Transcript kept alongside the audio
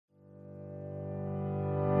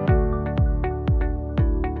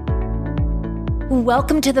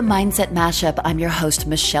Welcome to the Mindset Mashup. I'm your host,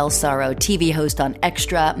 Michelle Sorrow, TV host on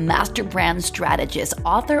Extra, master brand strategist,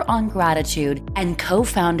 author on gratitude, and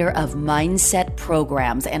co-founder of Mindset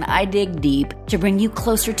Programs. And I dig deep to bring you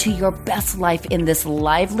closer to your best life in this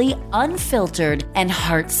lively, unfiltered, and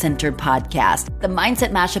heart-centered podcast. The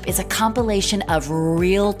Mindset Mashup is a compilation of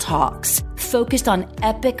real talks focused on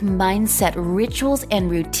epic mindset rituals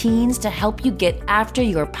and routines to help you get after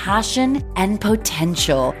your passion and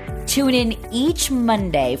potential. Tune in each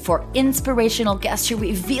Monday for inspirational guests who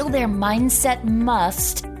reveal their mindset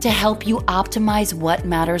must to help you optimize what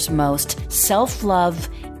matters most: self-love,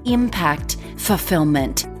 impact,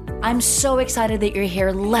 fulfillment. I'm so excited that you're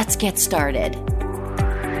here. Let's get started.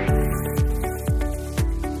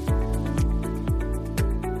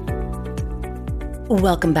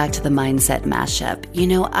 Welcome back to the Mindset Mashup. You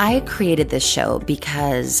know, I created this show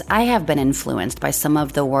because I have been influenced by some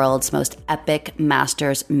of the world's most epic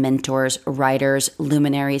masters, mentors, writers,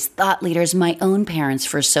 luminaries, thought leaders, my own parents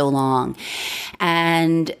for so long.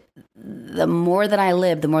 And the more that I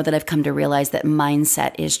live, the more that I've come to realize that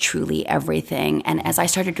mindset is truly everything. And as I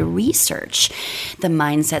started to research the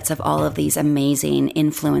mindsets of all of these amazing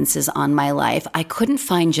influences on my life, I couldn't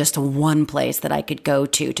find just one place that I could go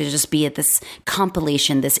to just be at this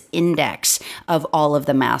compilation, this index of all of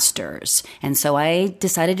the masters. And so I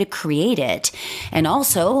decided to create it. And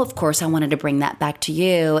also, of course, I wanted to bring that back to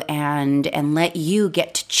you and let you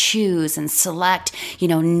get to choose and select,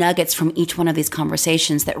 nuggets from each one of these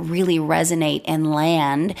conversations that really resonate and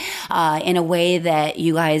land in a way that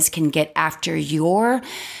you guys can get after your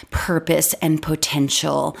purpose and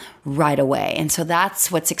potential right away. And so that's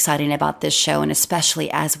what's exciting about this show. And especially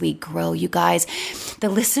as we grow, you guys, the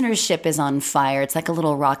listenership is on fire. It's like a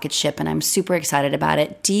little rocket ship, and I'm super excited about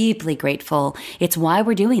it. Deeply grateful. It's why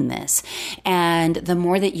we're doing this. And the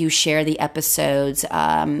more that you share the episodes,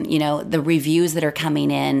 the reviews that are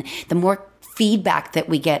coming in, the more feedback that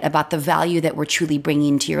we get about the value that we're truly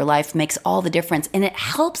bringing to your life makes all the difference. And it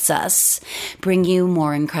helps us bring you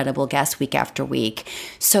more incredible guests week after week.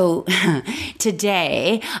 So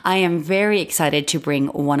today I am very excited to bring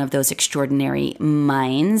one of those extraordinary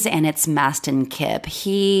minds, and it's Mastin Kipp.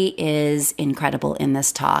 He is incredible in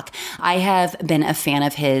this talk. I have been a fan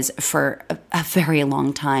of his for a very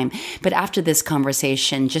long time, but after this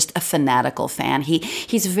conversation, just a fanatical fan.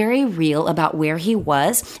 He's very real about where he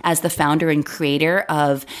was as the founder and creator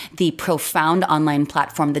of the profound online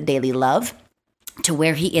platform, The Daily Love, to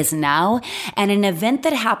where he is now, and an event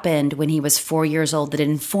that happened when he was 4 years old that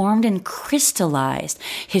informed and crystallized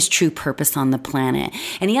his true purpose on the planet.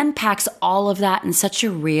 And he unpacks all of that in such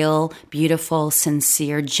a real, beautiful,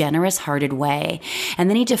 sincere, generous-hearted way. And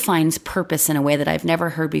then he defines purpose in a way that I've never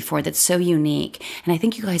heard before that's so unique. And I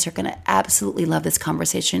think you guys are going to absolutely love this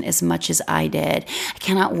conversation as much as I did. I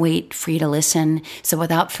cannot wait for you to listen. So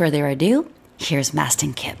without further ado, here's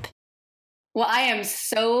Mastin Kipp. Well, I am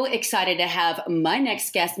so excited to have my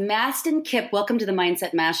next guest, Mastin Kipp. Welcome to the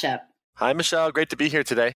Mindset Mashup. Hi, Michelle. Great to be here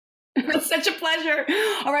today. It's such a pleasure.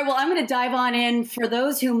 All right. Well, I'm going to dive on in. For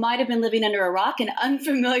those who might have been living under a rock and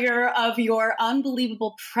unfamiliar of your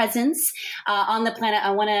unbelievable presence on the planet,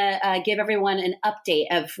 I want to give everyone an update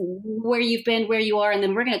of where you've been, where you are, and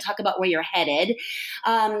then we're going to talk about where you're headed.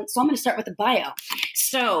 So I'm going to start with the bio.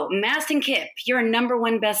 So Mastin Kipp, you're a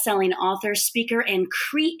 #1 best-selling author, speaker, and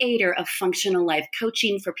creator of functional life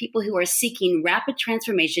coaching for people who are seeking rapid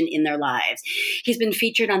transformation in their lives. He's been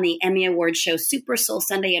featured on the Emmy Award show Super Soul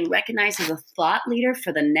Sunday and recognized as a thought leader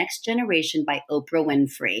for the next generation by Oprah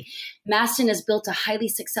Winfrey. Mastin has built a highly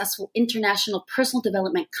successful international personal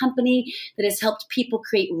development company that has helped people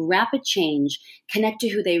create rapid change, connect to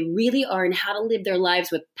who they really are, and how to live their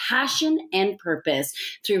lives with passion and purpose.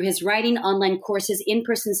 Through his writing, online courses,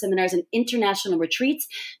 in-person seminars, and international retreats,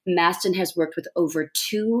 Mastin has worked with over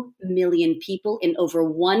 2 million people in over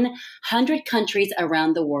 100 countries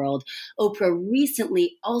around the world. Oprah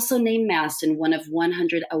recently also named Mastin one of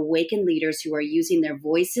 100 awakened leaders who are using their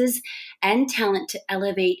voices and talent to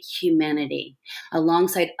elevate humanity,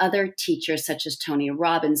 alongside other teachers such as Tony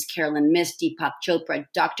Robbins, Carolyn Myss, Deepak Chopra,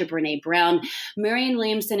 Dr. Brene Brown, Marianne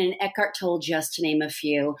Williamson, and Eckhart Tolle, just to name a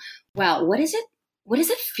few. Wow, what does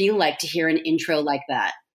it feel like to hear an intro like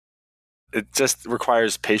that? It just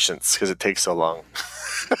requires patience because it takes so long.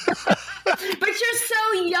 But you're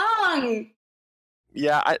so young.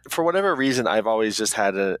 Yeah, for whatever reason, I've always just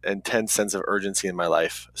had an intense sense of urgency in my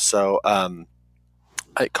life. So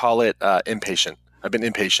I call it impatient. I've been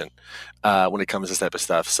impatient when it comes to this type of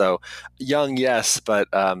stuff. So young, yes, but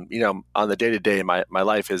on the day to day, my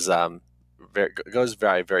life is goes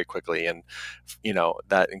very, very quickly, and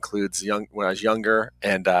that includes when I was younger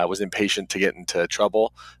and was impatient to get into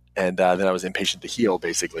trouble. and then I was impatient to heal,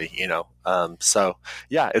 basically. So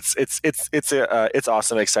yeah, it's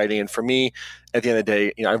awesome, exciting, and for me, at the end of the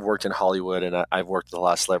day, I've worked in Hollywood and I've worked with a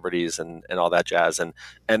lot of celebrities and all that jazz, and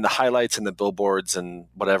the highlights and the billboards and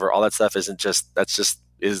whatever, all that stuff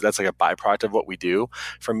that's like a byproduct of what we do.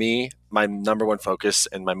 For me, my number one focus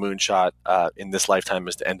and my moonshot in this lifetime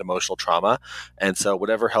is to end emotional trauma, and so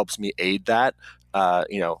whatever helps me aid that,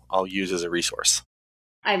 I'll use as a resource.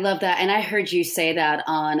 I love that. And I heard you say that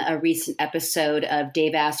on a recent episode of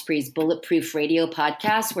Dave Asprey's Bulletproof Radio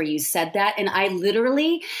podcast, where you said that. And I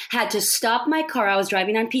literally had to stop my car. I was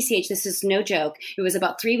driving on PCH. This is no joke. It was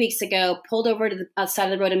about 3 weeks ago, pulled over to the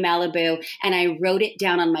side of the road in Malibu, and I wrote it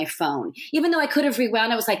down on my phone. Even though I could have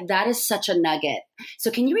rewound, I was like, that is such a nugget.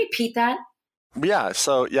 So can you repeat that? Yeah.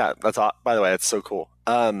 So yeah, by the way, it's so cool.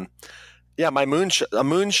 Yeah, a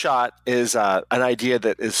moonshot is an idea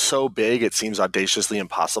that is so big it seems audaciously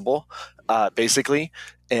impossible, basically,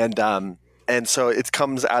 and so it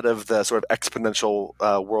comes out of the sort of exponential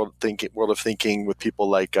world of thinking with people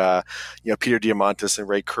like Peter Diamandis and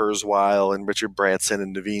Ray Kurzweil and Richard Branson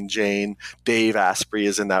and Naveen Jain. Dave Asprey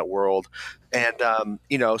is in that world. And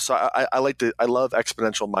so I love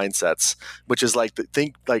exponential mindsets, which is like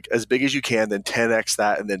think like as big as you can, then 10x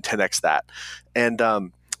that, and then 10x that,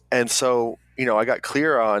 and so, I got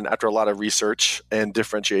clear on, after a lot of research and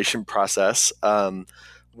differentiation process,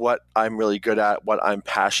 what I'm really good at, what I'm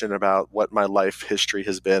passionate about, what my life history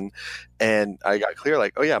has been. And I got clear,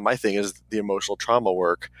 like, oh yeah, my thing is the emotional trauma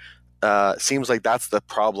work. Seems like that's the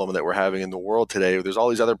problem that we're having in the world today. There's all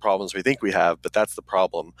these other problems we think we have, but that's the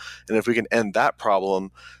problem. And if we can end that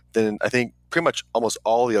problem, then I think pretty much almost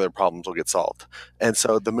all the other problems will get solved. And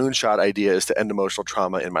so the moonshot idea is to end emotional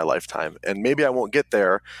trauma in my lifetime. And maybe I won't get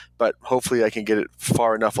there, but hopefully I can get it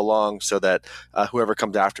far enough along so that whoever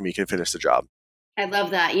comes after me can finish the job. I love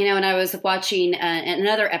that. And I was watching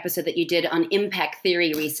another episode that you did on impact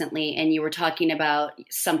theory recently, and you were talking about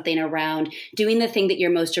something around doing the thing that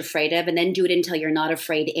you're most afraid of and then do it until you're not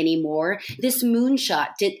afraid anymore. This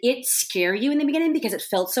moonshot, did it scare you in the beginning because it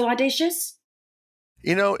felt so audacious?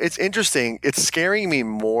 It's interesting. It's scaring me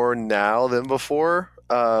more now than before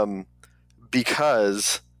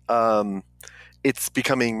because it's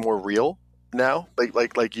becoming more real now.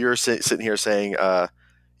 Like you're sitting here saying,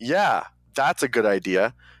 yeah, that's a good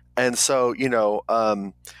idea. And so,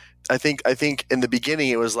 I think in the beginning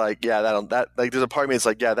it was like, yeah, there's a part of me that's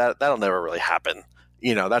like, yeah, that'll never really happen.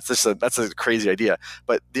 That's a crazy idea.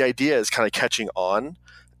 But the idea is kind of catching on.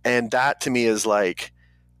 And that to me is like,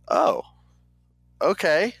 oh,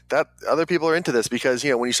 okay, that other people are into this, because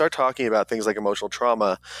when you start talking about things like emotional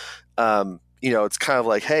trauma, it's kind of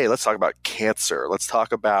like, hey, let's talk about cancer, let's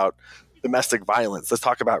talk about domestic violence, let's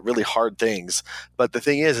talk about really hard things. But the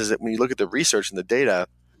thing is that when you look at the research and the data,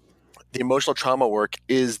 the emotional trauma work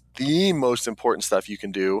is the most important stuff you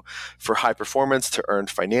can do for high performance, to earn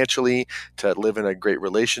financially, to live in a great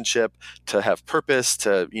relationship, to have purpose,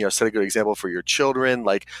 to set a good example for your children.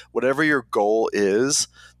 Like whatever your goal is,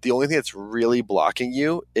 the only thing that's really blocking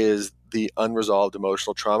you is the unresolved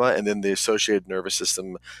emotional trauma and then the associated nervous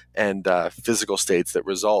system and physical states that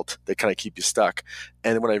kind of keep you stuck.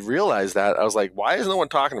 And when I realized that, I was like, why is no one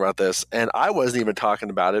talking about this? And I wasn't even talking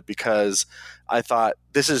about it because I thought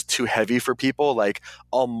this is too heavy for people. Like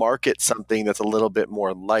I'll market something that's a little bit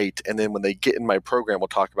more light, and then when they get in my program, we'll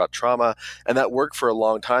talk about trauma. And that worked for a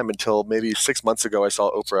long time until maybe 6 months ago. I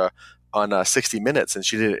saw Oprah on 60 Minutes, and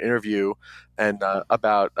she did an interview and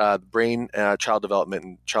about brain child development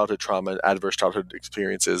and childhood trauma and adverse childhood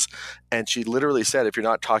experiences. And she literally said, if you're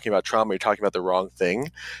not talking about trauma, you're talking about the wrong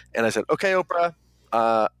thing. And I said, okay, Oprah,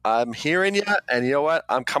 I'm hearing you. And you know what?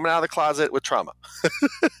 I'm coming out of the closet with trauma.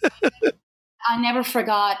 I never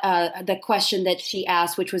forgot the question that she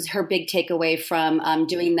asked, which was her big takeaway from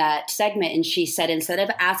doing that segment. And she said, instead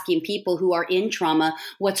of asking people who are in trauma,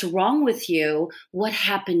 what's wrong with you, what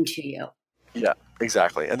happened to you? Yeah,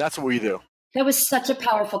 exactly. And that's what we do. That was such a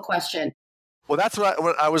powerful question. Well, that's what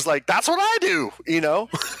I was like, that's what I do,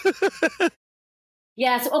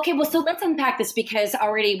 Yes. Okay. Well, so let's unpack this, because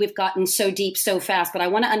already we've gotten so deep so fast, but I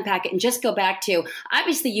want to unpack it and just go back to,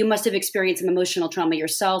 obviously you must have experienced some emotional trauma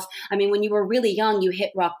yourself. I mean, when you were really young, you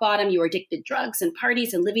hit rock bottom, you were addicted to drugs and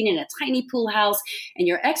parties and living in a tiny pool house in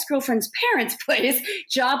your ex-girlfriend's parents' place,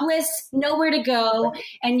 jobless, nowhere to go.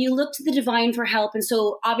 And you looked to the divine for help. And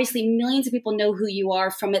so obviously millions of people know who you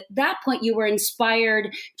are. From at that point, you were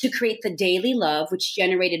inspired to create The Daily Love, which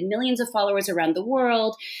generated millions of followers around the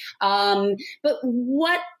world. But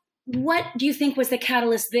what do you think was the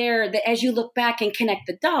catalyst there, that as you look back and connect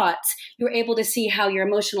the dots, you were able to see how your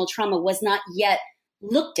emotional trauma was not yet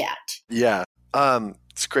looked at? Yeah.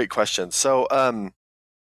 It's a great question. So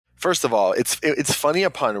First of all, it's funny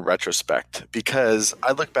upon retrospect because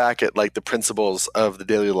I look back at like the principles of the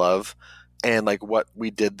Daily Love and like what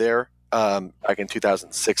we did there back in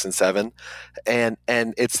 2006 and 7, and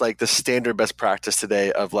it's like the standard best practice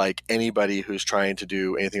today of like anybody who's trying to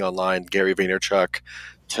do anything online, Gary Vaynerchuk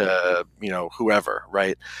to whoever,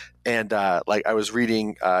 right? And like I was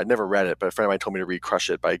reading, never read it, but a friend of mine told me to read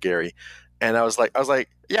 "Crush It" by Gary, and I was like,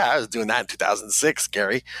 yeah, I was doing that in 2006,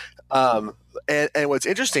 Gary. And what's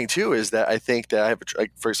interesting too is that I think that I have,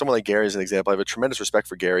 like, for someone like Gary as an example, I have a tremendous respect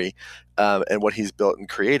for Gary and what he's built and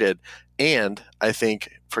created. And I think,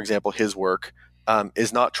 for example, his work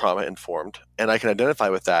is not trauma informed, and I can identify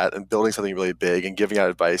with that and building something really big and giving out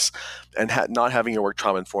advice and not having your work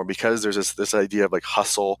trauma informed because there's this idea of like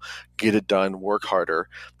hustle, get it done, work harder.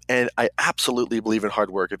 And I absolutely believe in hard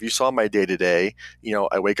work. If you saw my day to day,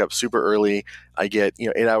 I wake up super early. I get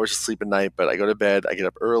 8 hours of sleep a night, but I go to bed. I get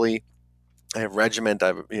up early. I have regiment. I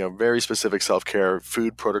have very specific self care,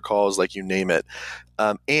 food protocols, like you name it.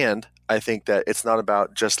 And I think that it's not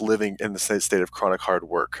about just living in the state of chronic hard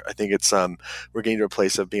work. I think it's we're getting to a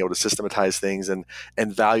place of being able to systematize things and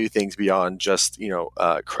value things beyond just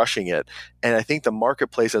crushing it. And I think the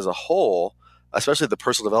marketplace as a whole, especially the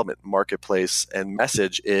personal development marketplace and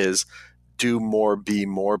message, is do more, be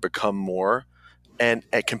more, become more, and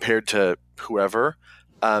compared to whoever.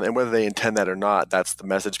 And whether they intend that or not, that's the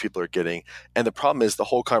message people are getting. And the problem is the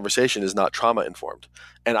whole conversation is not trauma informed.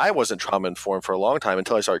 And I wasn't trauma informed for a long time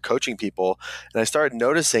until I started coaching people. And I started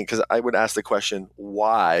noticing, because I would ask the question,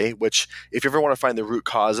 why? Which, if you ever want to find the root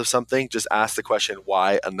cause of something, just ask the question,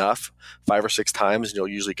 why, enough, 5 or 6 times, and you'll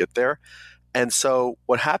usually get there. And so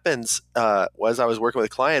what happens was I was working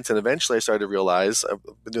with clients, and eventually I started to realize, I've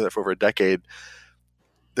been doing that for over a decade,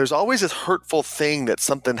 there's always this hurtful thing that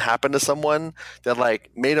something happened to someone that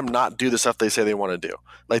like made them not do the stuff they say they want to do.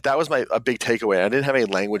 Like that was a big takeaway. I didn't have any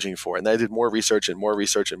languaging for it. And I did more research and more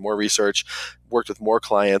research and more research, worked with more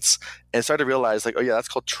clients, and started to realize like, oh yeah, that's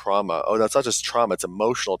called trauma. Oh, that's not just trauma, it's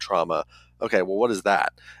emotional trauma. Okay, well, what is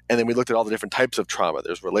that? And then we looked at all the different types of trauma.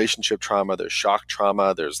 There's relationship trauma, there's shock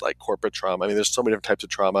trauma, there's like corporate trauma. I mean, there's so many different types of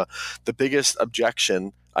trauma. The biggest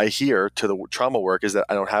objection I hear to the trauma work is that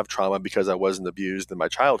I don't have trauma because I wasn't abused in my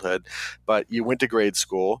childhood, but you went to grade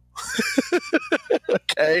school,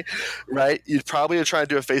 okay, right? You probably are trying to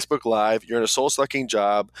do a Facebook Live. You're in a soul-sucking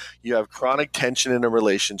job. You have chronic tension in a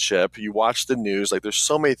relationship. You watch the news. Like there's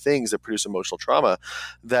so many things that produce emotional trauma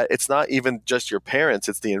that it's not even just your parents.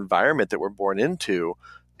 It's the environment that we're born into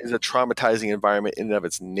is a traumatizing environment in and of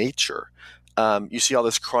its nature. You see all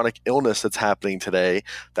this chronic illness that's happening today.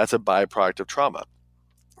 That's a byproduct of trauma.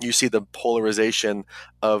 You see the polarization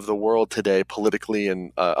of the world today, politically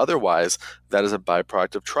and otherwise, that is a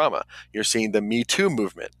byproduct of trauma. You're seeing the Me Too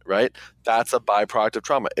movement, right? That's a byproduct of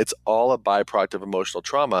trauma. It's all a byproduct of emotional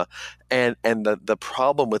trauma. And the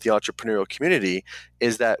problem with the entrepreneurial community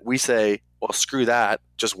is that we say, well, screw that,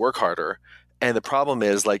 just work harder. And the problem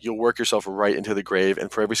is, like, you'll work yourself right into the grave.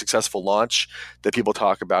 And for every successful launch that people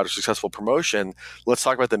talk about, or successful promotion, let's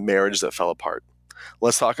talk about the marriage that fell apart.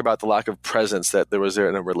 Let's talk about the lack of presence that there was there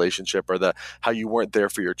in a relationship, or how you weren't there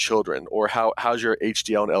for your children, or how's your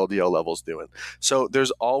HDL and LDL levels doing. So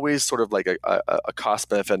there's always sort of like a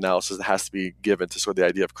cost-benefit analysis that has to be given to sort of the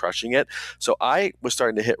idea of crushing it. So I was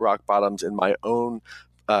starting to hit rock bottoms in my own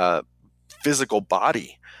physical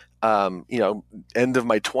body. End of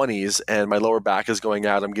my 20s, and my lower back is going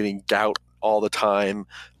out. I'm getting gout all the time.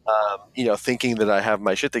 Thinking that I have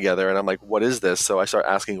my shit together, and I'm like, what is this? So I start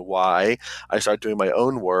asking why. I start doing my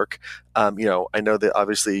own work. I know that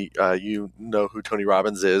obviously you know who Tony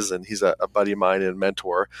Robbins is, and he's a buddy of mine and a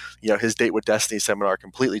mentor. His Date with Destiny seminar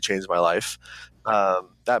completely changed my life.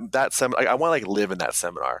 That seminar, I want to like live in that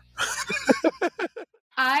seminar.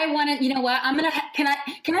 I want to, you know what? Can I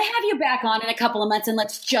have you back on in a couple of months and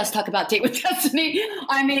let's just talk about Date with Destiny?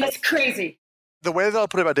 I mean, it's crazy. The way that I'll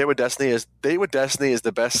put it about Date with Destiny is Date with Destiny is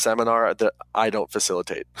the best seminar that I don't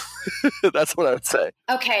facilitate. That's what I would say.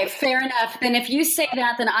 Okay, fair enough. Then if you say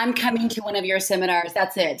that, then I'm coming to one of your seminars.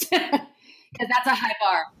 That's it. Because that's a high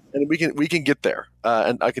bar. And we can get there.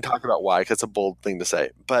 And I can talk about why, because it's a bold thing to say.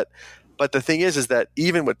 But the thing is that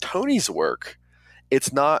even with Tony's work,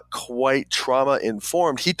 it's not quite trauma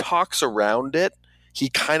informed. He talks around it. He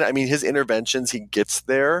kind of, his interventions, he gets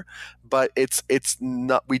there, but it's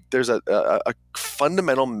not. There's a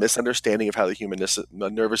fundamental misunderstanding of how the human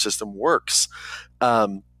nervous system works,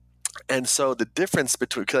 and so the difference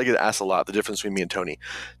between, because I get asked a lot, the difference between me and Tony.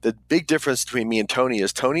 The big difference between me and Tony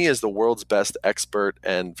is the world's best expert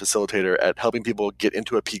and facilitator at helping people get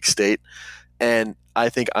into a peak state, and I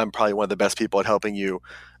think I'm probably one of the best people at helping your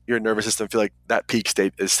nervous system feel like that peak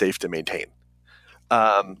state is safe to maintain.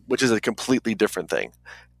 which is a completely different thing.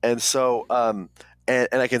 And so, and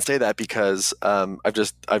I can say that because I've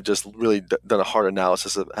just really done a hard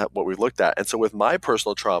analysis of what we looked at. And so with my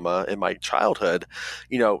personal trauma in my childhood,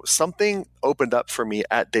 something opened up for me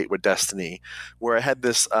at Date with Destiny, where I had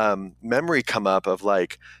this memory come up of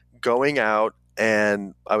like going out,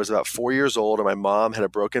 and I was about 4 years old, and my mom had a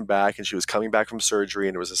broken back, and she was coming back from surgery,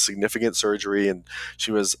 and it was a significant surgery, and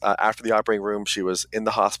she was after the operating room, she was in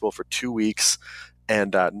the hospital for 2 weeks,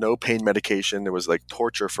 and no pain medication. It was like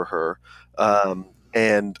torture for her.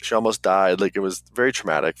 And she almost died. Like, it was very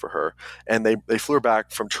traumatic for her. And they flew her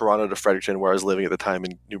back from Toronto to Fredericton, where I was living at the time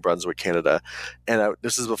in New Brunswick, Canada. And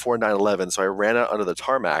this is before 9/11. So I ran out onto the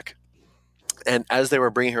tarmac. And as they were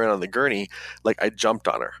bringing her in on the gurney, like, I jumped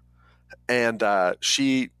on her. And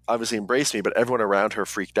she obviously embraced me, but everyone around her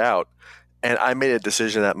freaked out. And I made a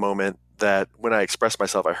decision at that moment that when I expressed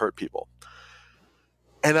myself, I hurt people.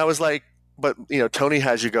 And I was like, but Tony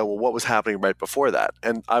has you go, well, what was happening right before that?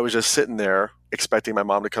 And I was just sitting there expecting my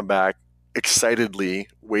mom to come back, excitedly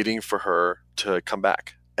waiting for her to come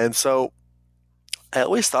back. And so I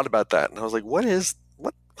always thought about that, and I was like, what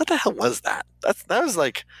the hell was that? That was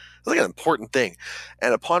like an important thing.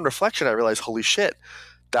 And upon reflection, I realized, holy shit,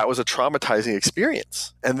 that was a traumatizing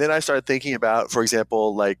experience. And then I started thinking about, for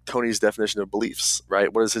example, like Tony's definition of beliefs,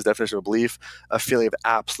 right? What is his definition of belief? A feeling of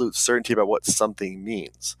absolute certainty about what something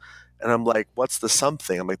means. And I'm like, what's the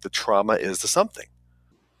something? I'm like, the trauma is the something.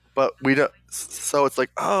 But we don't, so it's like,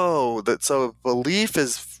 so belief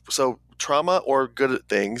is, so trauma or good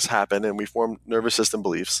things happen and we form nervous system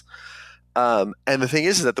beliefs. And the thing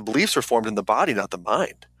is that the beliefs are formed in the body, not the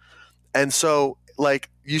mind. And so, like,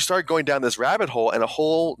 you start going down this rabbit hole, and a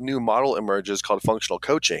whole new model emerges called functional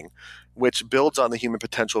coaching, which builds on the human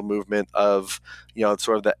potential movement of,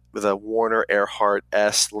 sort of the Warner Earhart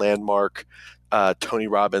landmark, Tony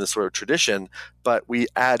Robbins sort of tradition. But we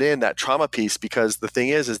add in that trauma piece, because the thing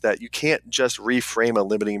is that you can't just reframe a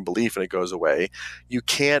limiting belief and it goes away. You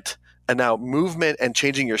can't. And now movement and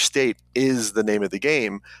changing your state is the name of the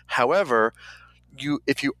game. However,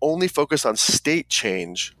 if you only focus on state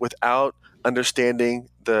change without understanding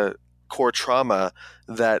the core trauma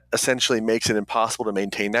that essentially makes it impossible to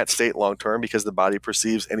maintain that state long term because the body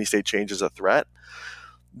perceives any state change as a threat,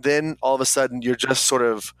 then all of a sudden you're just sort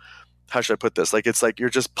of, how should I put this? Like, it's like you're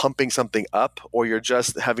just pumping something up, or you're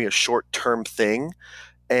just having a short term thing.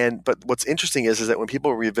 But what's interesting is that when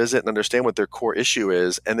people revisit and understand what their core issue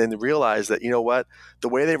is, and then realize that, the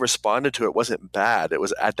way they responded to it wasn't bad, it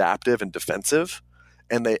was adaptive and defensive,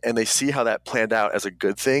 and they see how that planned out as a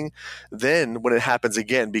good thing, then when it happens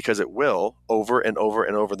again, because it will, over and over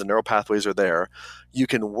and over, the neural pathways are there, you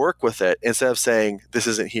can work with it instead of saying this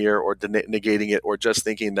isn't here, or negating it, or just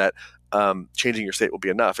thinking that changing your state will be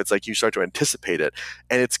enough. It's like you start to anticipate it.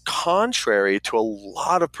 And it's contrary to a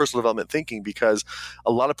lot of personal development thinking, because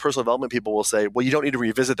a lot of personal development people will say, well, you don't need to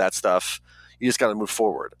revisit that stuff. You just got to move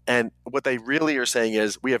forward. And what they really are saying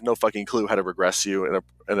is, we have no fucking clue how to regress you in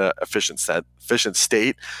an efficient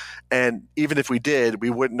state. And even if we did,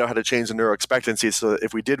 we wouldn't know how to change the neuroexpectancy, so that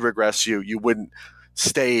if we did regress you, you wouldn't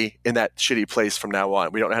stay in that shitty place from now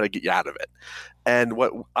on. We don't know how to get you out of it. And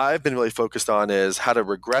what I've been really focused on is how to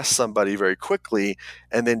regress somebody very quickly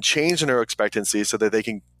and then change the neuroexpectancy so that they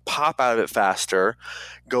can pop out of it faster,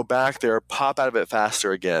 go back there, pop out of it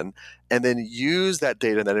faster again, and then use that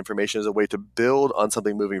data and that information as a way to build on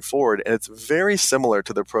something moving forward. And it's very similar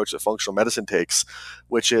to the approach that functional medicine takes,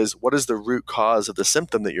 which is, what is the root cause of the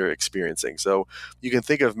symptom that you're experiencing? So you can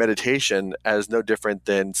think of meditation as no different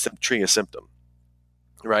than treating a symptom.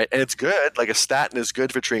 Right. And it's good. Like, a statin is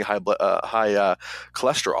good for treating high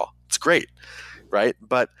cholesterol. It's great. Right.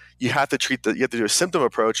 But you have to do a symptom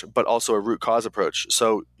approach, but also a root cause approach.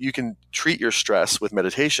 So you can treat your stress with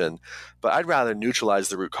meditation, but I'd rather neutralize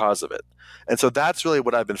the root cause of it. And so that's really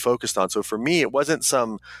what I've been focused on. So for me, it wasn't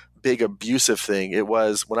some big abusive thing. It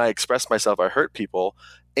was, when I expressed myself, I hurt people.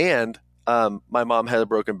 And my mom had a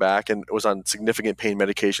broken back and was on significant pain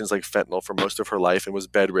medications like fentanyl for most of her life and was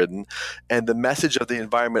bedridden. And the message of the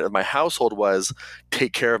environment of my household was,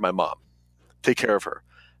 take care of my mom, take care of her.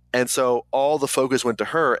 And so all the focus went to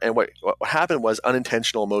her. And what happened was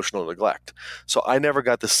unintentional emotional neglect. So I never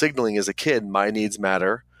got the signaling as a kid, my needs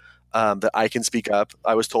matter, that I can speak up.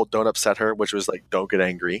 I was told, don't upset her, which was like, don't get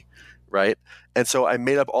angry. Right. And so I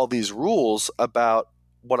made up all these rules about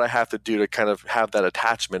what I have to do to kind of have that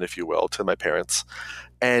attachment, if you will, to my parents.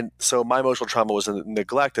 And so my emotional trauma was in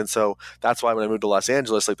neglect. And so that's why when I moved to Los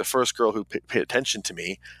Angeles, like, the first girl who paid attention to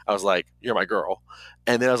me, I was like, you're my girl.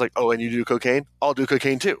 And then I was like, oh, and you do cocaine? I'll do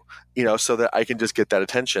cocaine too, so that I can just get that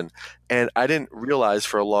attention. And I didn't realize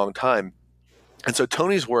for a long time And so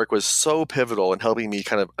Tony's work was so pivotal in helping me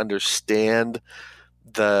kind of understand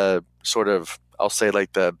the sort of, I'll say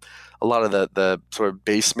like a lot of the sort of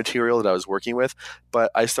base material that I was working with. But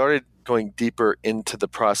I started going deeper into the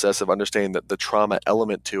process of understanding the trauma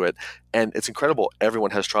element to it. And it's incredible. Everyone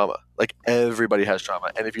has trauma. Like everybody has trauma.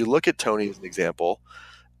 And if you look at Tony as an example,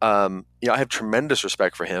 I have tremendous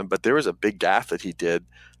respect for him, but there was a big gaffe that he did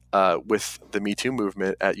with the Me Too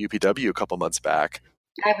movement at UPW a couple months back.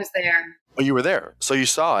 I was there. Oh, you were there. So you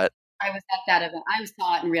saw it. I was at that event. I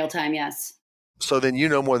saw it in real time, yes. So then you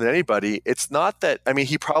know more than anybody. It's not that, I mean,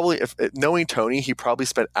 he probably, knowing Tony, he probably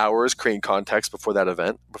spent hours creating context before that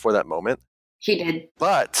event, before that moment. He did.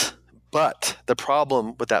 But the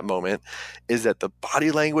problem with that moment is that the body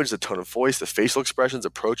language, the tone of voice, the facial expressions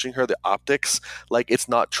approaching her, the optics, like it's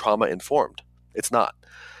not trauma informed. It's not.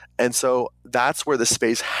 And so that's where the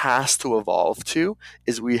space has to evolve to,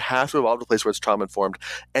 is we have to evolve to a place where it's trauma informed.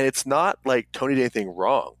 And it's not like Tony did anything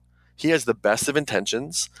wrong. He has the best of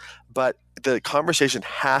intentions, but the conversation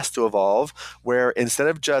has to evolve where instead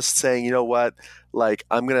of just saying, you know what, like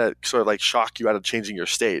I'm going to sort of like shock you out of changing your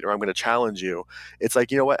state, or I'm going to challenge you. It's like,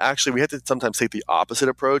 you know what, actually we have to sometimes take the opposite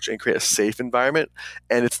approach and create a safe environment.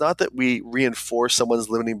 And it's not that we reinforce someone's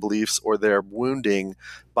limiting beliefs or their wounding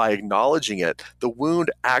by acknowledging it. The wound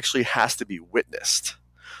actually has to be witnessed.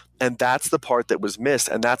 And that's the part that was missed.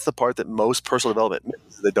 And that's the part that most personal development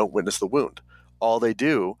misses. They don't witness the wound. All they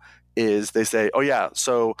do is they say, oh yeah,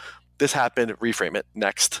 so this happened, reframe it,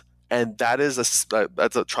 next. And that is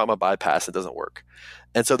that's a trauma bypass. It doesn't work.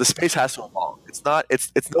 And so the space has to evolve. It's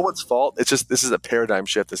no one's fault. It's just, this is a paradigm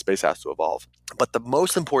shift. The space has to evolve. But the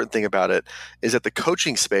most important thing about it is that the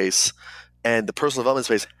coaching space and the personal development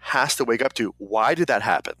space has to wake up to, why did that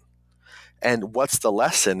happen? And what's the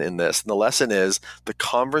lesson in this? And the lesson is the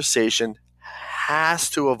conversation has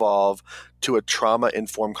to evolve to a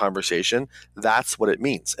trauma-informed conversation. That's what it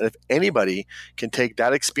means. And if anybody can take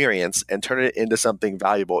that experience and turn it into something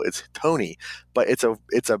valuable, it's Tony. But it's a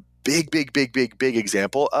big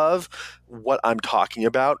example of what I'm talking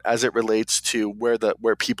about as it relates to where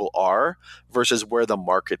people are versus where the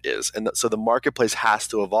market is. And so the marketplace has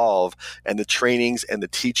to evolve, and the trainings and the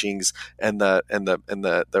teachings and the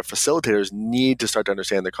facilitators need to start to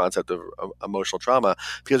understand the concept of emotional trauma,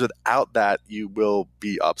 because without that, you will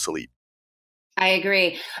be obsolete. I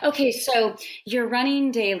agree. Okay, so you're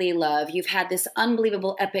running Daily Love. You've had this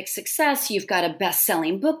unbelievable epic success. You've got a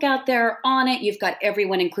best-selling book out there on it. You've got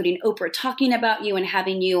everyone, including Oprah, talking about you and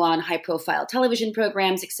having you on high-profile television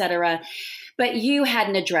programs, etc. But you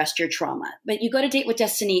hadn't addressed your trauma. But you go to Date with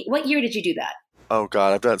Destiny. What year did you do that? Oh,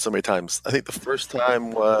 God, I've done it so many times. I think the first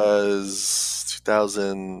time was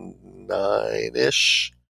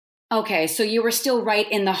 2009-ish. Okay, so you were still right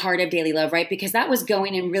in the heart of Daily Love, right? Because that was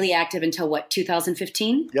going and really active until what,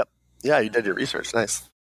 2015? Yep. Yeah, you did your research. Nice.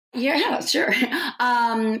 Yeah, sure.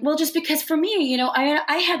 Well, just because for me,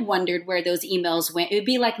 I had wondered where those emails went. It would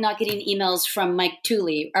be like not getting emails from Mike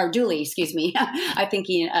Dooley, excuse me. I'm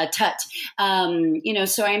thinking Tut.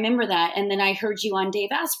 So I remember that. And then I heard you on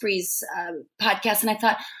Dave Asprey's podcast, and I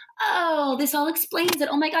thought, oh, this all explains it.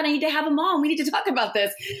 Oh my God, I need to have him on. We need to talk about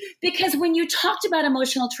this. Because when you talked about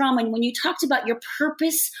emotional trauma and when you talked about your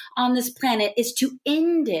purpose on this planet is to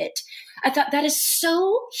end it, I thought that is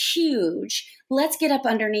so huge. Let's get up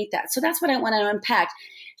underneath that. So that's what I want to unpack.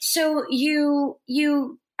 So you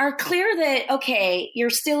are clear that, okay, you're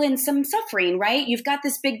still in some suffering, right? You've got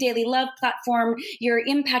this big Daily Love platform. You're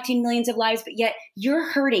impacting millions of lives, but yet you're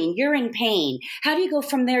hurting. You're in pain. How do you go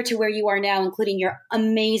from there to where you are now, including your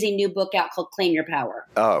amazing new book out called Claim Your Power?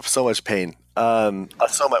 Oh, so much pain. So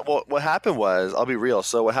much. Well, what happened was, I'll be real.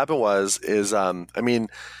 So what happened was,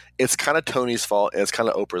 it's kind of Tony's fault and it's kind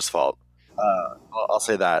of Oprah's fault. I'll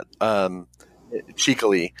say that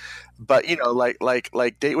cheekily. But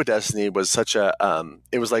like Date with Destiny was such a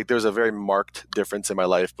it was like there was a very marked difference in my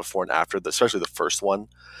life before and after, especially the first one.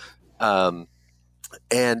 And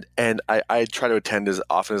I try to attend as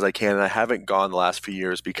often as I can, and I haven't gone the last few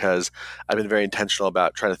years because I've been very intentional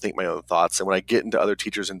about trying to think my own thoughts. And when I get into other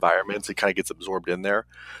teachers' environments, it kind of gets absorbed in there.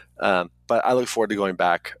 But I look forward to going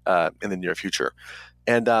back in the near future.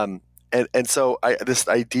 And so this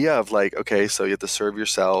idea of like, okay, so you have to serve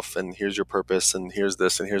yourself, and here's your purpose, and here's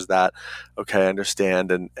this, and here's that. Okay, I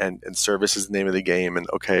understand. And service is the name of the game. And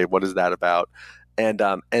okay, what is that about? And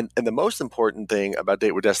the most important thing about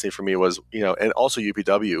Date with Destiny for me was, and also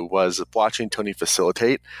UPW, was watching Tony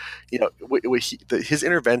facilitate. His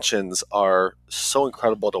interventions are so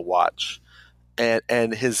incredible to watch,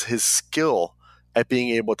 and his skill at being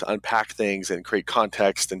able to unpack things and create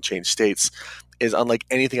context and change states is unlike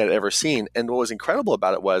anything I'd ever seen. And what was incredible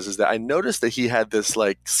about it is that I noticed that he had this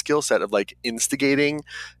like skill set of like instigating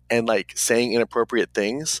and like saying inappropriate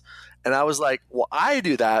things. And I was like, well, I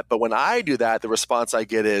do that, but when I do that, the response I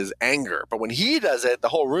get is anger. But when he does it, the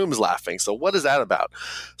whole room's laughing. So what is that about?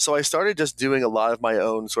 So I started just doing a lot of my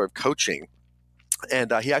own sort of coaching.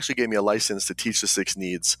 And he actually gave me a license to teach the 6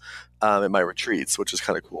 needs at my retreats, which is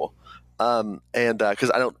kind of cool.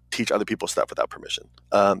 Because I don't teach other people's stuff without permission.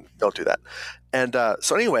 Don't do that. And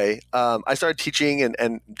so anyway, I started teaching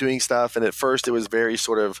and doing stuff. And at first it was very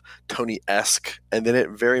sort of Tony-esque. And then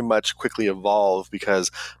it very much quickly evolved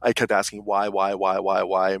because I kept asking why.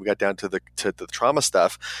 And we got down to the trauma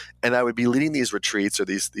stuff. And I would be leading these retreats or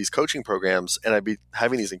these coaching programs, and I'd be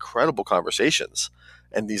having these incredible conversations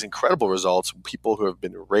and these incredible results. People who have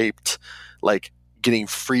been raped, like getting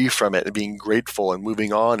free from it and being grateful and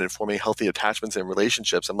moving on and forming healthy attachments and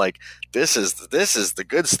relationships. I'm like, this is the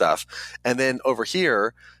good stuff. And then over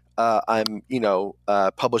here, I'm,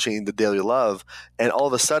 publishing The Daily Love, and all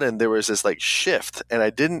of a sudden there was this like shift, and I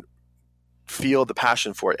didn't feel the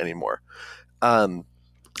passion for it anymore. And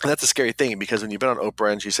that's a scary thing, because when you've been on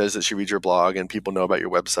Oprah and she says that she reads your blog and people know about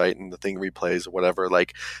your website and the thing replays or whatever,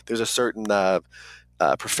 like there's a certain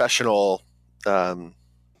professional,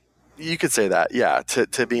 you could say that, yeah,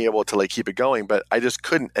 to be able to like keep it going, but I just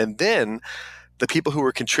couldn't. And then the people who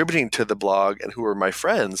were contributing to the blog and who were my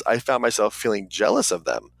friends, I found myself feeling jealous of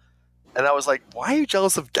them. And I was like, why are you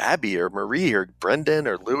jealous of Gabby or Marie or Brendan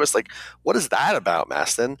or Lewis? Like, what is that about,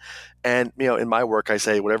 Mastin? And, in my work, I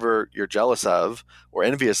say, whatever you're jealous of or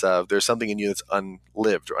envious of, there's something in you that's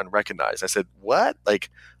unlived or unrecognized. I said, what? Like,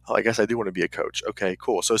 oh, I guess I do want to be a coach. Okay,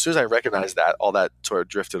 cool. So as soon as I recognized that, all that sort of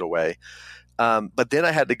drifted away. But then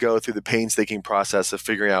I had to go through the painstaking process of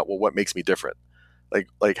figuring out, well, what makes me different?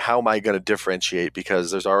 Like how am I going to differentiate?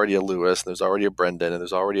 Because there's already a Lewis, and there's already a Brendan, and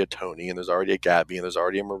there's already a Tony, and there's already a Gabby, and there's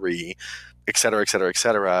already a Marie, et cetera, et cetera, et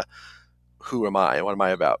cetera. Who am I? What am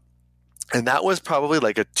I about? And that was probably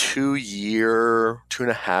like a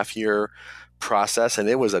 2.5 year process. And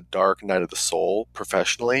it was a dark night of the soul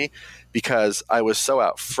professionally, because I was so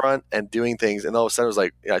out front and doing things. And all of a sudden it was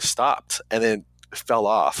like, I stopped and then fell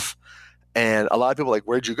off. And a lot of people were like,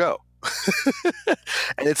 where'd you go?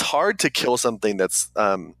 And it's hard to kill something that's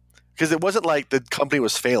because it wasn't like the company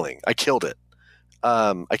was failing. I killed it.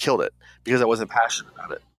 I killed it because I wasn't passionate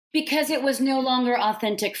about it. Because it was no longer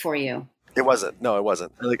authentic for you. It wasn't. No, it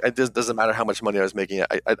wasn't. Like, it just doesn't matter how much money I was making.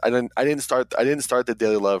 I didn't start the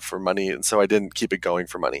Daily Love for money, and so I didn't keep it going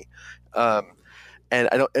for money. And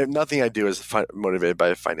nothing I do is motivated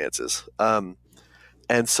by finances.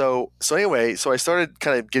 And so anyway, so I started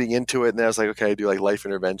kind of getting into it, and then I was like, okay, I do like life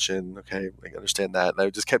intervention. Okay, I understand that. And I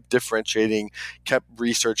just kept differentiating, kept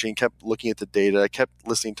researching, kept looking at the data, kept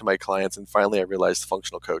listening to my clients. And finally I realized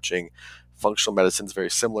functional coaching, functional medicine is very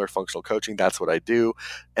similar. Functional coaching, that's what I do.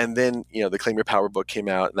 And then, the Claim Your Power book came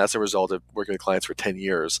out, and that's a result of working with clients for 10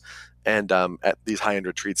 years and at these high-end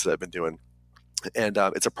retreats that I've been doing. And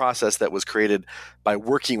it's a process that was created by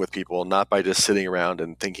working with people, not by just sitting around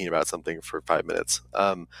and thinking about something for 5 minutes.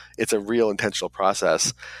 It's a real intentional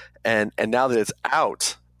process. And now that it's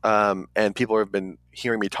out and people have been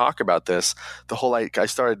hearing me talk about this, I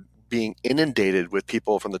started being inundated with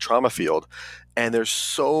people from the trauma field. And there's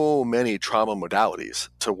so many trauma modalities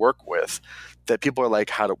to work with that people are like,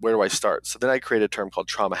 where do I start? So then I created a term called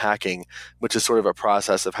trauma hacking, which is sort of a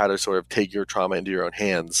process of how to sort of take your trauma into your own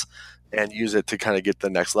hands and use it to kind of get the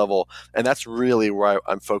next level. And that's really where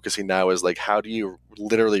I'm focusing now, is like, how do you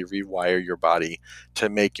literally rewire your body to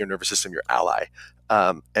make your nervous system your ally?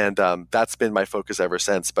 That's been my focus ever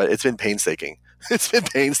since, but it's been painstaking. It's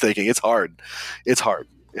It's hard.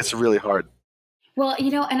 It's really hard. Well,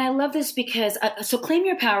 and I love this because, so Claim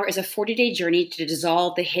Your Power is a 40-day journey to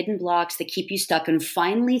dissolve the hidden blocks that keep you stuck and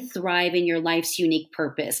finally thrive in your life's unique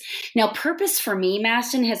purpose. Now, purpose for me,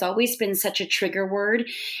 Mastin, has always been such a trigger word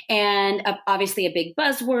and obviously a big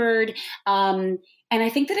buzzword. And I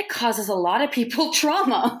think that it causes a lot of people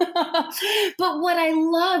trauma. But what I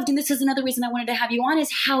loved, and this is another reason I wanted to have you on,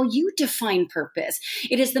 is how you define purpose.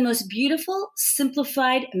 It is the most beautiful,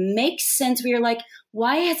 simplified, makes sense, where you're like,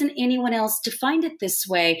 why hasn't anyone else defined it this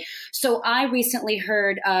way? So I recently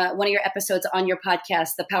heard one of your episodes on your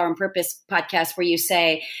podcast, the Power and Purpose podcast, where you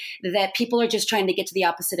say that people are just trying to get to the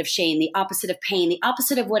opposite of shame, the opposite of pain, the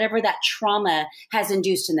opposite of whatever that trauma has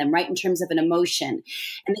induced in them, right, in terms of an emotion.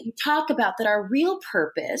 And that you talk about that our real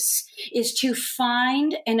purpose is to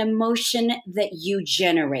find an emotion that you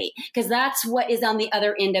generate, because that's what is on the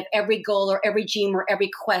other end of every goal or every dream or every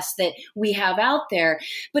quest that we have out there.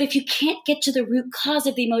 But if you can't get to the root cause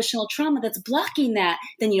of the emotional trauma that's blocking that,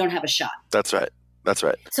 then you don't have a shot. That's right. That's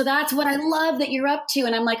right. So that's what I love that you're up to.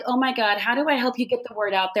 And I'm like, oh my God, how do I help you get the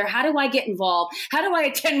word out there? How do I get involved? How do I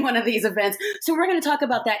attend one of these events? So we're going to talk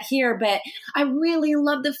about that here. But I really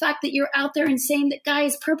love the fact that you're out there and saying that,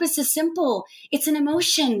 guys, purpose is simple. It's an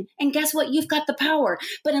emotion. And guess what? You've got the power.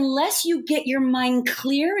 But unless you get your mind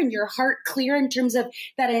clear and your heart clear in terms of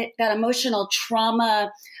that emotional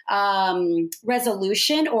trauma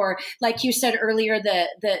resolution, or like you said earlier,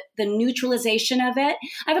 the neutralization of it.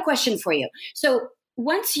 I have a question for you. So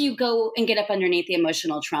once you go and get up underneath the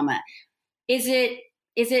emotional trauma, is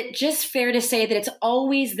it just fair to say that it's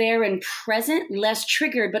always there and present, less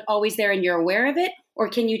triggered, but always there and you're aware of it? Or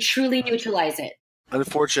can you truly neutralize it?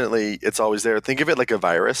 Unfortunately, it's always there. Think of it like a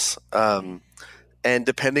virus. And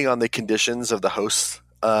depending on the conditions of the host,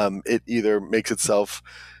 it either makes itself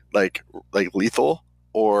like lethal,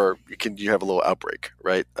 or you have a little outbreak,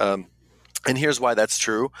 right? And here's why that's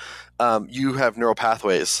true. You have neural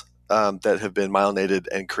pathways that have been myelinated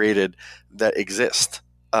and created that exist,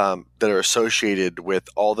 that are associated with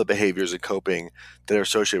all the behaviors and coping that are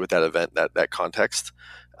associated with that event, that context.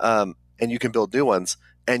 And you can build new ones,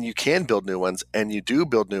 and you can build new ones, and you do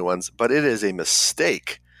build new ones, but it is a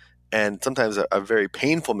mistake. And sometimes a very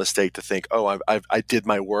painful mistake to think, oh, I did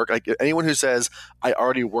my work. Like anyone who says, I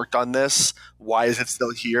already worked on this, why is it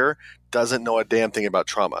still here, doesn't know a damn thing about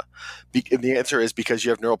trauma. And the answer is because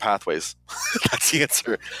you have neural pathways. That's the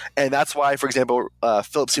answer. And that's why, for example,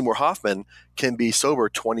 Philip Seymour Hoffman can be sober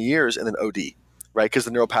 20 years and then OD, right? Because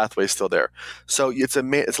the neural pathway is still there. So it's a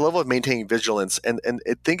level of maintaining vigilance. And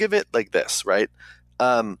think of it like this, right?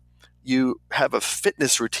 You have a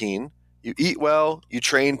fitness routine. You eat well, you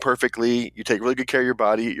train perfectly, you take really good care of your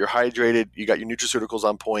body, you're hydrated, you got your nutraceuticals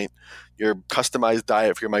on point, your customized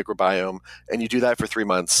diet for your microbiome, and you do that for 3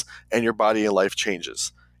 months, and your body and life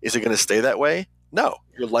changes. Is it going to stay that way? No.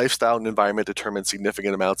 Your lifestyle and environment determine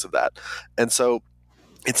significant amounts of that. And so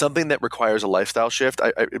it's something that requires a lifestyle shift.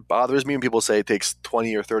 It bothers me when people say it takes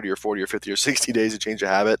 20 or 30 or 40 or 50 or 60 days to change a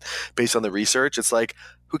habit based on the research. It's like,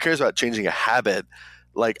 who cares about changing a habit?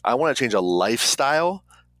 Like, I want to change a lifestyle.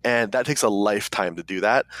 And that takes a lifetime to do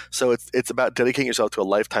that. So it's about dedicating yourself to a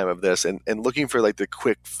lifetime of this, and looking for like the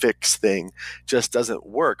quick fix thing just doesn't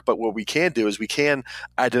work. But what we can do is we can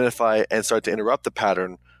identify and start to interrupt the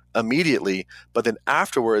pattern immediately. But then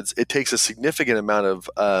afterwards, it takes a significant amount of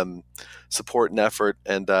support and effort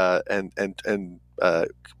and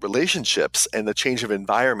relationships and the change of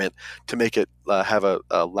environment to make it have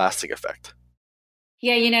a lasting effect.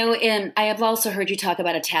 Yeah, and I have also heard you talk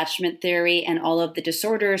about attachment theory and all of the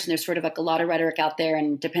disorders, and there's sort of like a lot of rhetoric out there,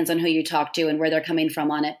 and depends on who you talk to and where they're coming from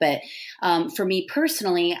on it. But for me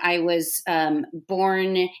personally, I was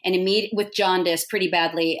born with jaundice pretty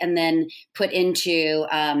badly, and then put into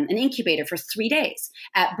an incubator for 3 days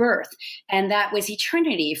at birth. And that was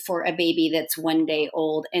eternity for a baby that's 1 day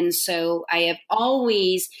old. And so I have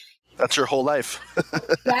always... That's your whole life.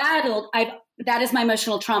 That is my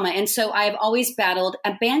emotional trauma. And so I've always battled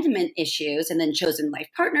abandonment issues and then chosen life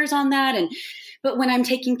partners on that. But when I'm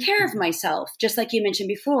taking care of myself, just like you mentioned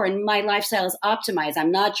before, and my lifestyle is optimized,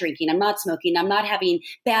 I'm not drinking, I'm not smoking, I'm not having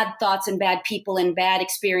bad thoughts and bad people and bad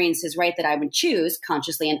experiences, right, that I would choose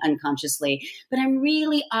consciously and unconsciously. But I'm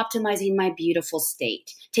really optimizing my beautiful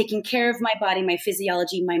state, taking care of my body, my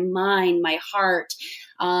physiology, my mind, my heart,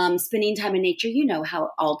 spending time in nature. You know how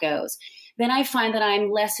it all goes. Then I find that I'm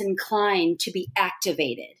less inclined to be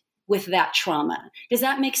activated with that trauma. Does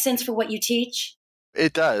that make sense for what you teach?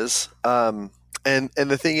 It does. And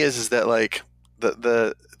the thing is that like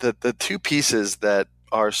the two pieces that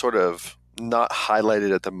are sort of not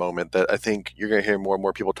highlighted at the moment that I think you're going to hear more and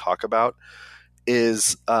more people talk about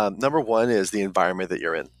is number one is the environment that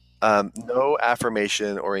you're in. No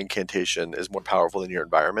affirmation or incantation is more powerful than your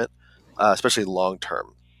environment, especially long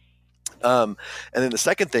term. And then the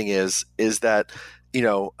second thing is that,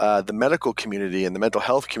 the medical community and the mental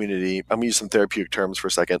health community, I'm going to use some therapeutic terms for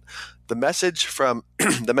a second. The message from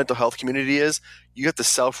the mental health community is you have to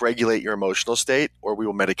self-regulate your emotional state or we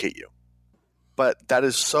will medicate you. But that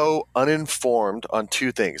is so uninformed on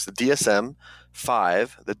two things. The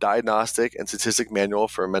DSM-5, the Diagnostic and Statistic Manual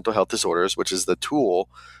for Mental Health Disorders, which is the tool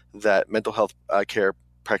that mental health care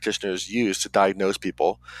practitioners use to diagnose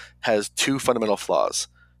people, has two fundamental flaws.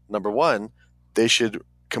 Number one, they should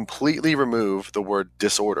completely remove the word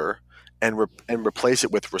disorder and replace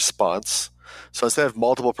it with response. So instead of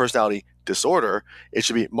multiple personality disorder, it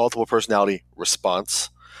should be multiple personality response,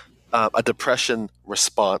 a depression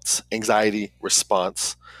response, anxiety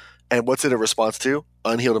response. And what's it a response to?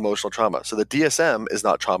 Unhealed emotional trauma. So the DSM is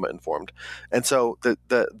not trauma informed. And so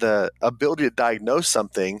the ability to diagnose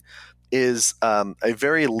something is a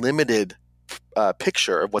very limited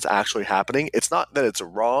picture of what's actually happening. It's not that it's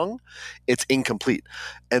wrong, it's incomplete.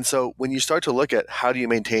 And so when you start to look at how do you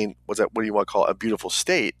maintain what do you want to call a beautiful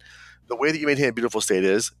state, the way that you maintain a beautiful state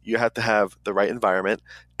is you have to have the right environment.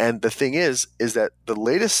 And the thing is that the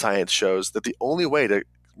latest science shows that the only way to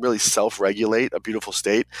really self-regulate a beautiful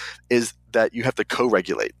state is that you have to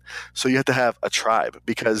co-regulate. So you have to have a tribe,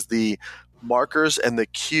 because the markers and the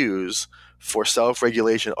cues for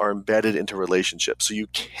self-regulation are embedded into relationships. So you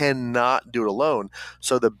cannot do it alone.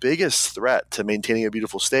 So the biggest threat to maintaining a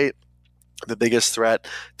beautiful state, the biggest threat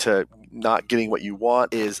to not getting what you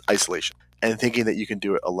want is isolation and thinking that you can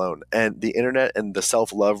do it alone. And the internet and the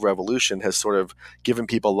self-love revolution has sort of given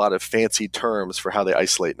people a lot of fancy terms for how they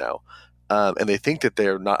isolate now. And they think that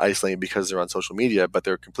they're not isolating because they're on social media, but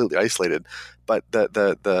they're completely isolated. But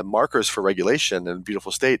the markers for regulation and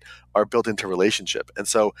beautiful state are built into relationship. And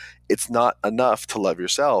so it's not enough to love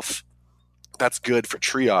yourself. That's good for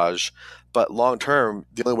triage. But long term,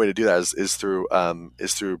 the only way to do that is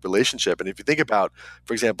through relationship. And if you think about,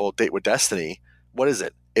 for example, Date with Destiny, what is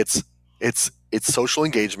it? It's social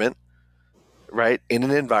engagement, right? In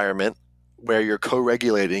an environment where you're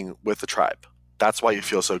co-regulating with the tribe. That's why you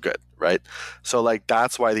feel so good, right? So like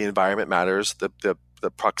that's why the environment matters. The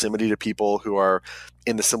proximity to people who are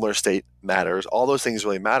in the similar state matters. All those things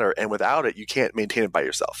really matter. And without it, you can't maintain it by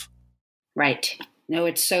yourself. Right. No,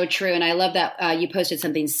 it's so true. And I love that you posted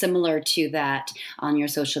something similar to that on your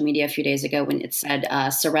social media a few days ago when it said,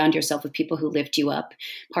 surround yourself with people who lift you up.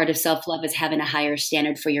 Part of self-love is having a higher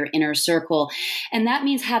standard for your inner circle. And that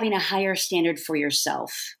means having a higher standard for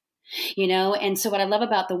yourself. And so what I love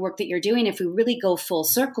about the work that you're doing, if we really go full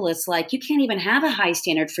circle, it's like you can't even have a high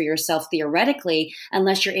standard for yourself theoretically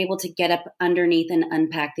unless you're able to get up underneath and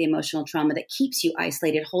unpack the emotional trauma that keeps you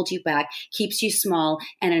isolated, holds you back, keeps you small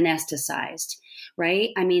and anesthetized.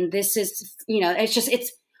 Right? I mean, this is,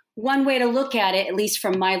 it's one way to look at it, at least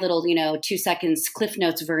from my little, 2 seconds Cliff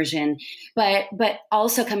Notes version, but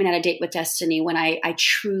also coming out of Date with Destiny when I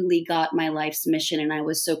truly got my life's mission and I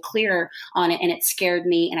was so clear on it and it scared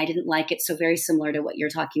me and I didn't like it. So very similar to what you're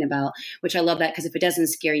talking about, which I love that because if it doesn't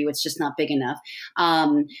scare you, it's just not big enough.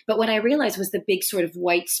 But what I realized was the big sort of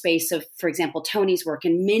white space of, for example, Tony's work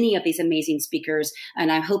and many of these amazing speakers,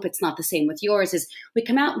 and I hope it's not the same with yours, is we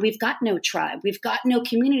come out and we've got no tribe. We've got no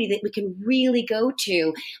community that we can really go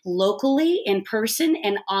to locally, in person,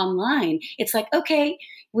 and online. It's like, okay,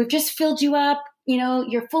 we've just filled you up.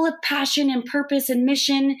 You're full of passion and purpose and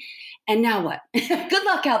mission. And now what? Good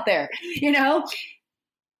luck out there.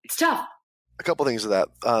 It's tough. A couple things of that.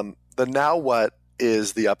 The now what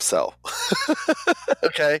is the upsell.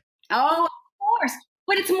 Okay. Oh, of course.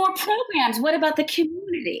 But it's more programs. What about the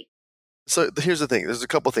community? So here's the thing. There's a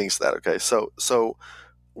couple things to that. Okay. So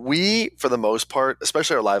we, for the most part,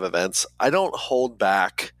 especially our live events, I don't hold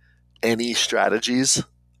back any strategies.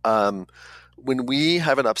 When we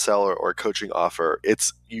have an upsell or a coaching offer,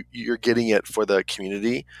 it's you're getting it for the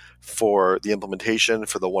community, for the implementation,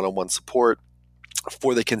 for the one-on-one support,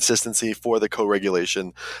 for the consistency, for the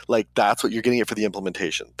co-regulation. Like that's what you're getting it for the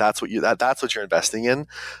implementation. That's what you're investing in.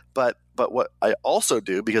 But what I also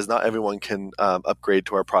do, because not everyone can upgrade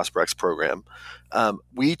to our ProsperX program,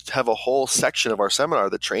 we have a whole section of our seminar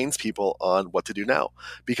that trains people on what to do now,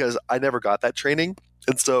 because I never got that training.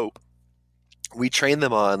 And so we train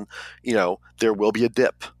them on, there will be a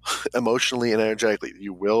dip emotionally and energetically.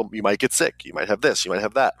 You might get sick. You might have this, you might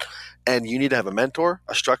have that. And you need to have a mentor,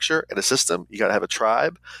 a structure, and a system. You got to have a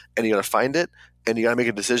tribe, and you got to find it, and you got to make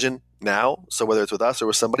a decision now. So whether it's with us or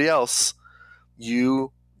with somebody else,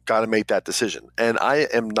 you got to make that decision. And I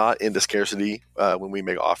am not into scarcity when we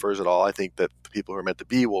make offers at all. I think that the people who are meant to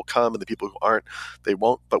be will come, and the people who aren't, they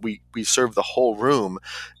won't. But we serve the whole room.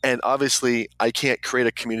 And obviously, I can't create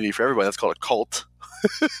a community for everybody. That's called a cult.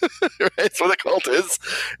 Right? That's what a cult is,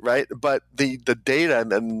 right? But the data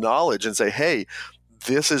and the knowledge and say, hey,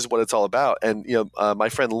 this is what it's all about. And my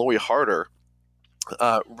friend Lori Harder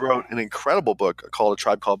wrote an incredible book called A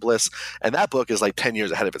Tribe Called Bliss, and that book is like 10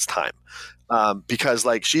 years ahead of its time, because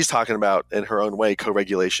like she's talking about in her own way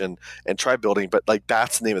co-regulation and tribe building, but like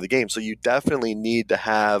that's the name of the game. So you definitely need to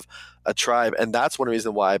have a tribe, and that's one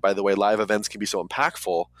reason why, by the way, live events can be so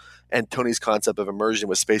impactful. And Tony's concept of immersion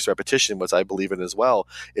with spaced repetition, which I believe in as well,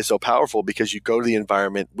 is so powerful because you go to the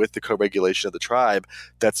environment with the co-regulation of the tribe.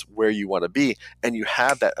 That's where you want to be, and you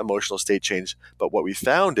have that emotional state change. But what we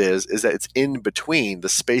found is that it's in between the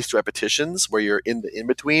spaced repetitions where you're in the in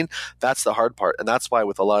between. That's the hard part, and that's why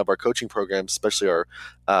with a lot of our coaching programs, especially our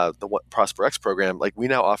ProsperX program, like we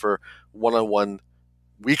now offer one-on-one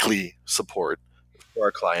weekly support to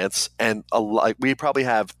our clients, and we probably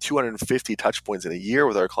have 250 touch points in a year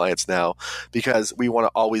with our clients now because we want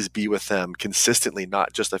to always be with them consistently,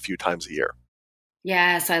 not just a few times a year.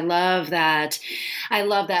 Yes, I love that. I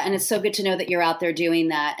love that. And it's so good to know that you're out there doing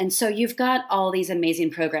that. And so you've got all these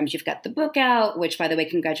amazing programs. You've got the book out, which, by the way,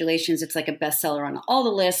 congratulations. It's like a bestseller on all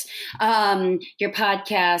the lists. Your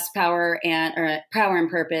podcast, Power and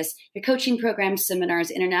Purpose, your coaching programs,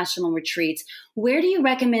 seminars, international retreats. Where do you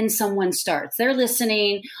recommend someone starts? They're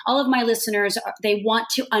listening. All of my listeners, they want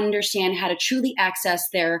to understand how to truly access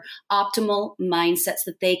their optimal mindsets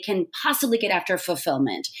that they can possibly get after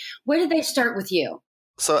fulfillment. Where do they start with you?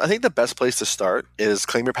 So I think the best place to start is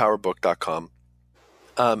claimyourpowerbook.com.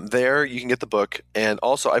 There you can get the book. And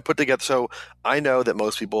also I put together, so I know that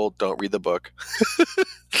most people don't read the book.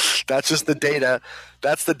 That's just the data.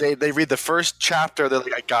 That's the data. They read the first chapter. They're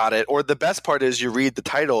like, I got it. Or the best part is you read the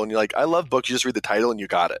title and you're like, I love books. You just read the title and you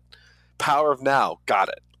got it. Power of Now. Got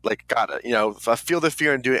it. Got it. If I feel the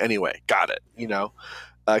fear and do it anyway. Got it.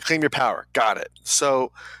 Claim Your Power. Got it.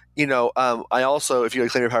 So, I also, if you go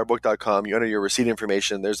to claimyourpowerbook.com, you enter your receipt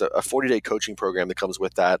information. There's a 40-day coaching program that comes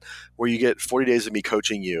with that where you get 40 days of me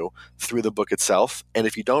coaching you through the book itself. And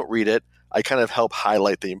if you don't read it, I kind of help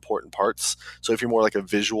highlight the important parts. So if you're more like a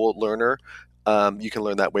visual learner, you can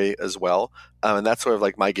learn that way as well. And that's sort of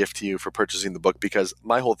like my gift to you for purchasing the book, because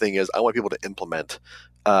my whole thing is I want people to implement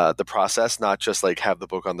the process, not just like have the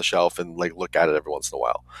book on the shelf and like look at it every once in a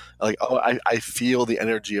while. I feel the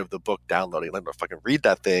energy of the book downloading. Let me fucking read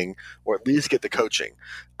that thing, or at least get the coaching.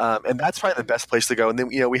 And that's probably the best place to go. And then,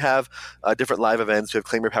 we have different live events. We have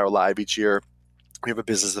Claim Your Power Live each year. We have a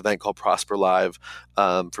business event called Prosper Live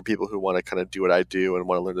for people who want to kind of do what I do and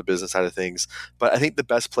want to learn the business side of things. But I think the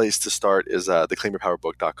best place to start is the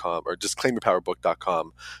claimyourpowerbook.com, or just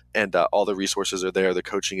claimyourpowerbook.com. And all the resources are there. The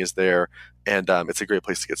coaching is there. And it's a great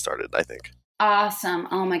place to get started, I think. Awesome.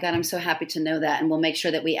 Oh my God. I'm so happy to know that. And we'll make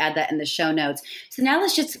sure that we add that in the show notes. So now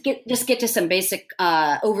let's just get to some basic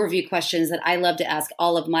overview questions that I love to ask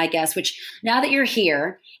all of my guests, which now that you're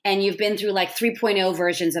here and you've been through like 3.0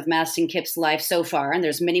 versions of Mastin Kipp's life so far, and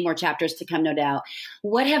there's many more chapters to come, no doubt.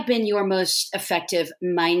 What have been your most effective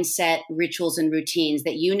mindset rituals and routines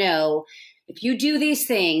that if you do these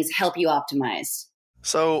things, help you optimize?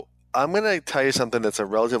 So I'm going to tell you something that's a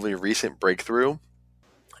relatively recent breakthrough.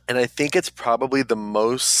 And I think it's probably the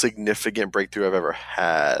most significant breakthrough I've ever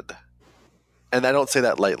had. And I don't say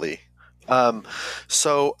that lightly. If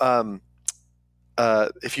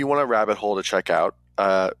you want a rabbit hole to check out,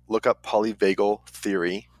 look up polyvagal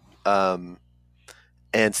theory and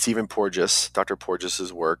Stephen Porges, Dr.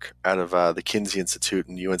 Porges' work out of the Kinsey Institute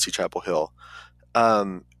in UNC Chapel Hill.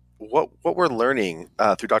 What we're learning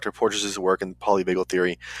through Dr. Porges' work in polyvagal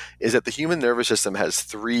theory is that the human nervous system has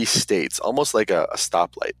three states, almost like a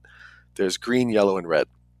stoplight. There's green, yellow, and red.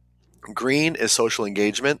 Green is social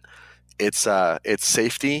engagement. It's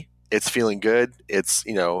safety. It's feeling good. It's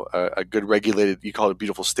a good regulated, you call it a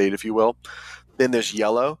beautiful state, if you will. Then there's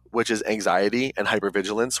yellow, which is anxiety and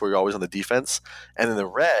hypervigilance, where you're always on the defense. And then the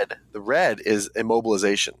red is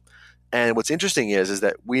immobilization. And what's interesting is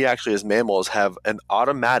that we actually, as mammals, have an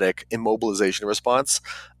automatic immobilization response.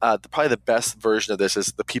 Probably the best version of this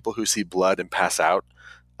is the people who see blood and pass out.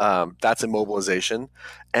 That's immobilization.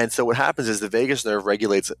 And so what happens is the vagus nerve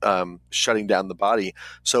regulates shutting down the body.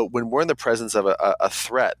 So when we're in the presence of a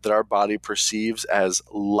threat that our body perceives as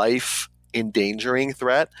life-endangering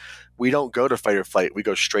threat, we don't go to fight or flight. We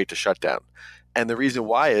go straight to shutdown. And the reason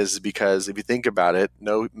why is because if you think about it,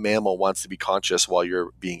 no mammal wants to be conscious while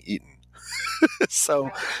you're being eaten. So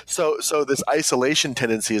this isolation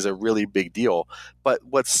tendency is a really big deal. But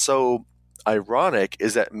what's so ironic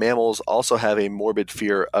is that mammals also have a morbid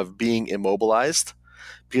fear of being immobilized,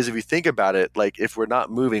 because if you think about it, like if we're not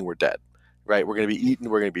moving, we're dead, right? We're going to be eaten.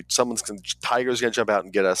 Tiger's going to jump out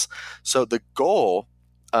and get us. So the goal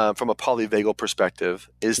from a polyvagal perspective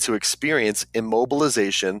is to experience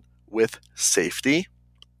immobilization with safety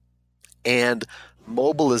and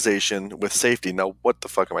mobilization with safety. Now, what the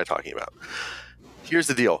fuck am I talking about? Here's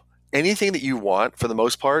the deal. Anything that you want, for the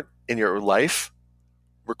most part, in your life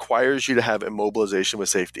requires you to have immobilization with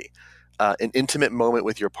safety. An intimate moment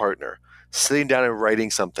with your partner, sitting down and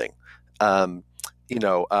writing something, being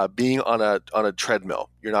on a treadmill.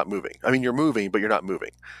 You're not moving. I mean, you're moving, but you're not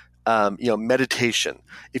moving. Meditation.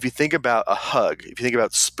 If you think about a hug, if you think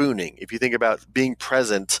about spooning, if you think about being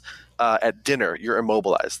present at dinner, you're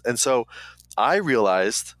immobilized. And so I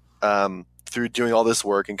realized through doing all this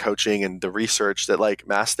work and coaching and the research that, like,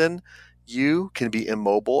 Mastin, you can be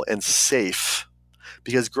immobile and safe.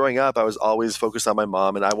 Because growing up, I was always focused on my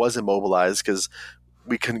mom, and I was immobilized because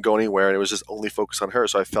we couldn't go anywhere, and it was just only focused on her.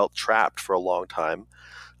 So I felt trapped for a long time.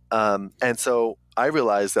 And so I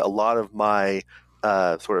realized that a lot of my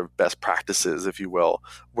sort of best practices, if you will,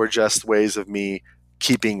 were just ways of me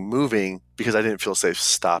keeping moving because I didn't feel safe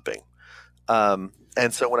stopping.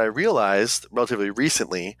 And so when I realized relatively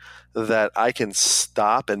recently that I can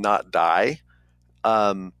stop and not die,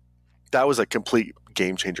 that was a complete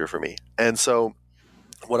game changer for me. And so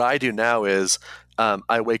what I do now is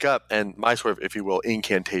I wake up, and my sort of, if you will,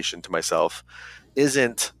 incantation to myself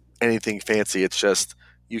isn't anything fancy. It's just,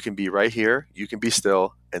 you can be right here, you can be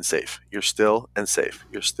still and safe. You're still and safe.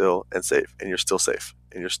 You're still and safe. And you're still safe.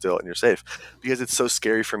 And you're still and you're safe. Because it's so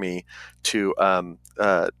scary for me to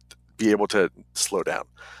be able to slow down.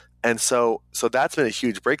 And so that's been a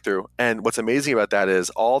huge breakthrough. And what's amazing about that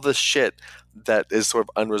is all the shit that is sort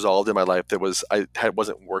of unresolved in my life that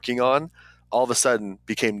wasn't working on, all of a sudden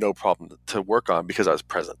became no problem to work on because I was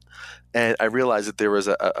present. And I realized that there was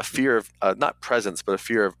a fear of, not presence, but a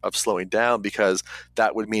fear of slowing down, because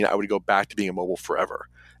that would mean I would go back to being immobile forever.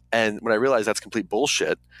 And when I realized that's complete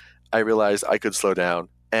bullshit, I realized I could slow down.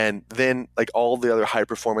 And then, like, all the other high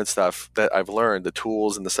performance stuff that I've learned, the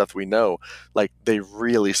tools and the stuff that we know, like, they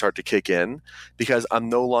really start to kick in, because I'm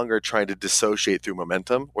no longer trying to dissociate through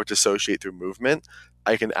momentum or dissociate through movement.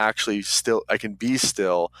 I can be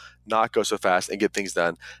still, not go so fast, and get things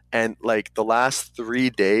done. And like the last 3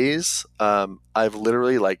 days, I've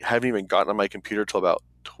literally haven't even gotten on my computer till about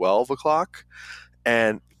 12 o'clock.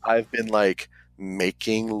 And I've been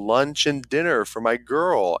making lunch and dinner for my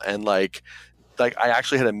girl. And like I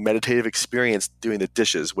actually had a meditative experience doing the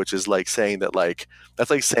dishes, which is saying that that's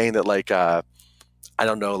like saying that I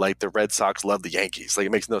don't know, the Red Sox love the Yankees.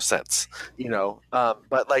 It makes no sense,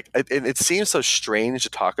 but it seems so strange to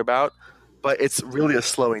talk about, but it's really a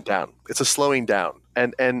slowing down. It's a slowing down.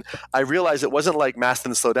 And I realized it wasn't like Mass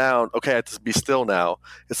didn't slow down. Okay, I have to be still now.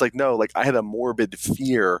 It's no, I had a morbid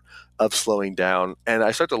fear of slowing down. And I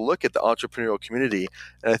start to look at the entrepreneurial community,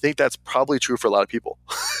 and I think that's probably true for a lot of people.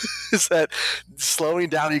 Is that slowing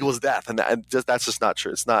down equals death. And that's just not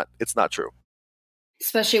true. It's not true.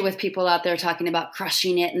 Especially with people out there talking about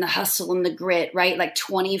crushing it and the hustle and the grit, right?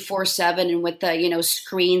 24/7 and with the,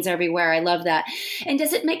 screens everywhere. I love that. And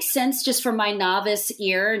does it make sense, just for my novice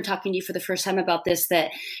ear and talking to you for the first time about this, that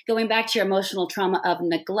going back to your emotional trauma of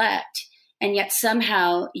neglect, and yet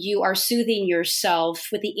somehow you are soothing yourself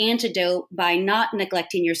with the antidote by not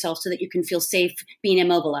neglecting yourself so that you can feel safe being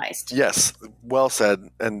immobilized? Yes. Well said.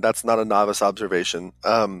 And that's not a novice observation.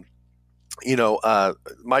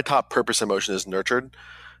 My top purpose emotion is nurtured,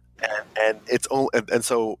 and it's only, and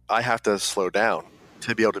so I have to slow down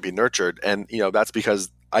to be able to be nurtured. And, that's because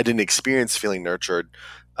I didn't experience feeling nurtured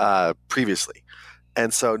previously.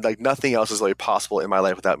 And so nothing else is really possible in my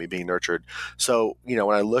life without me being nurtured. So,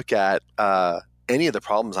 when I look at any of the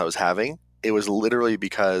problems I was having, it was literally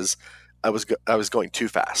because I was going too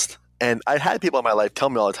fast. And I had people in my life tell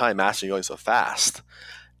me all the time, "Master, you're going so fast."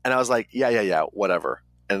 And I was like, yeah, whatever.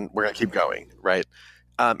 And we're going to keep going, right?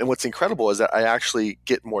 And what's incredible is that I actually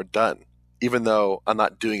get more done, even though I'm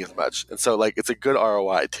not doing as much. And so, it's a good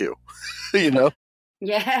ROI too,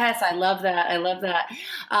 Yes, I love that. I love that.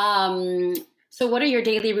 So what are your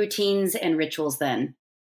daily routines and rituals then?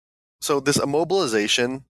 So this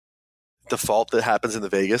immobilization default that happens in the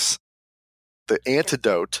vagus, the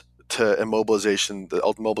antidote to immobilization, the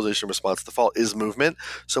immobilization response default, is movement.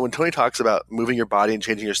 So when Tony talks about moving your body and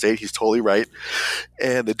changing your state, he's totally right.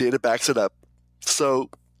 And the data backs it up. So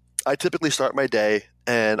I typically start my day,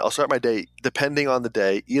 and I'll start my day, depending on the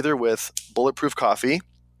day, either with bulletproof coffee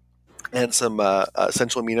and some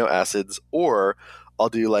essential amino acids, or I'll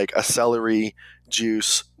do a celery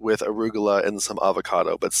juice with arugula and some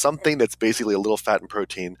avocado, but something that's basically a little fat and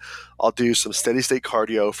protein. I'll do some steady state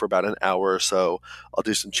cardio for about an hour or so. I'll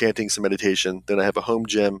do some chanting, some meditation. Then I have a home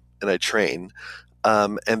gym and I train.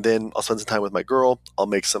 And then I'll spend some time with my girl. I'll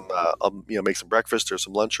make some, make some breakfast or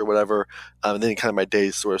some lunch or whatever. And then kind of my day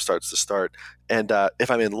sort of starts to start. And if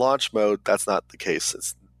I'm in launch mode, that's not the case.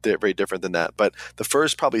 It's very different than that. But the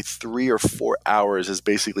first probably 3 or 4 hours is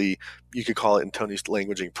basically, you could call it in Tony's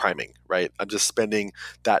languaging, priming, right? I'm just spending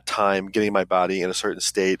that time getting my body in a certain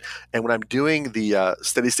state. And when I'm doing the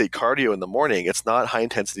steady state cardio in the morning, it's not high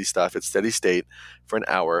intensity stuff. It's steady state for an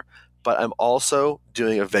hour. But I'm also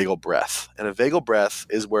doing a vagal breath. And a vagal breath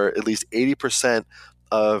is where at least 80%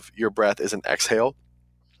 of your breath is an exhale.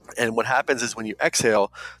 And what happens is when you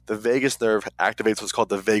exhale, the vagus nerve activates what's called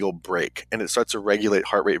the vagal brake, and it starts to regulate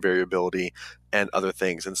heart rate variability and other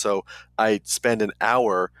things. And so I spend an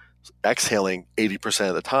hour exhaling 80%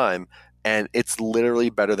 of the time, and it's literally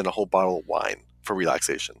better than a whole bottle of wine for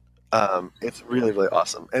relaxation. It's really, really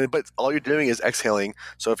awesome. But all you're doing is exhaling.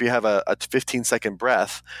 So if you have a 15-second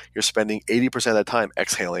breath, you're spending 80% of the time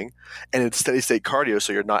exhaling, and it's steady state cardio,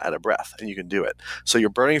 so you're not out of breath, and you can do it. So you're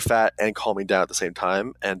burning fat and calming down at the same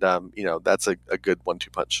time, and that's a good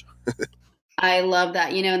 1-2 punch. I love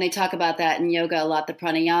that. And they talk about that in yoga a lot, the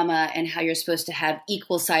pranayama, and how you're supposed to have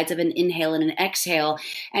equal sides of an inhale and an exhale.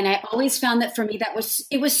 And I always found that for me,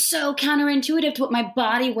 it was so counterintuitive to what my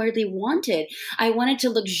body weirdly wanted. I wanted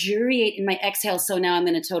to luxuriate in my exhale. So now I'm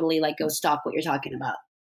going to totally go stalk what you're talking about.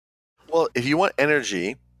 Well, if you want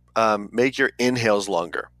energy, make your inhales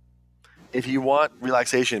longer. If you want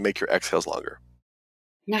relaxation, make your exhales longer.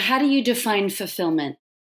 Now, how do you define fulfillment?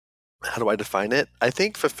 How do I define it? I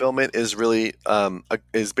think fulfillment is really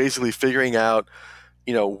is basically figuring out,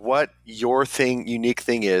 what your unique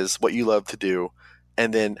thing is, what you love to do,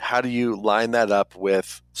 and then how do you line that up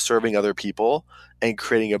with serving other people and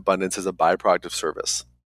creating abundance as a byproduct of service.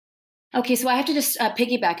 Okay, so I have to just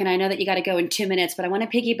piggyback, and I know that you got to go in 2 minutes, but I want to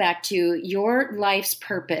piggyback to your life's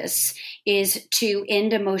purpose is to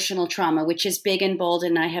end emotional trauma, which is big and bold,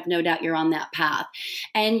 and I have no doubt you're on that path.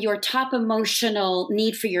 And your top emotional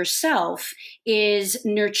need for yourself is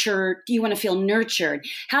nurture. You want to feel nurtured.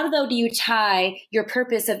 How, though, do you tie your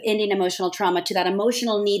purpose of ending emotional trauma to that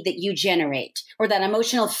emotional need that you generate or that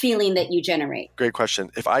emotional feeling that you generate? Great question.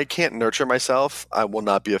 If I can't nurture myself, I will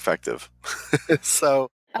not be effective.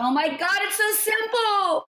 Oh my God, it's so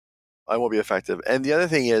simple. I won't be effective. And the other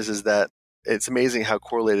thing is that it's amazing how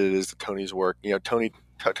correlated it is to Tony's work. Tony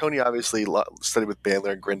obviously studied with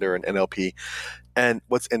Bandler and Grinder and NLP. And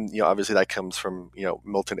obviously that comes from,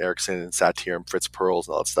 Milton Erickson and Satir and Fritz Perls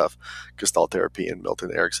and all that stuff, Gestalt therapy and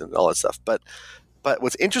Milton Erickson and all that stuff. But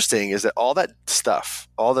what's interesting is that all that stuff,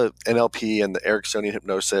 all the NLP and the Ericksonian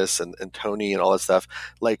hypnosis and Tony and all that stuff,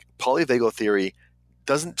 like polyvagal theory,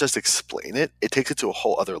 doesn't just explain it, it takes it to a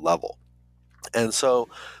whole other level. And so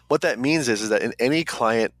what that means is that in any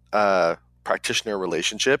client practitioner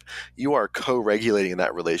relationship, you are co-regulating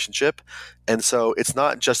that relationship. And so it's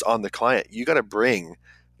not just on the client. You got to bring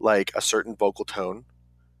a certain vocal tone.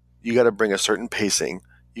 You got to bring a certain pacing.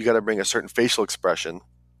 You got to bring a certain facial expression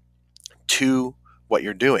to what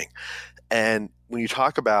you're doing. And when you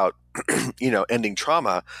talk about, ending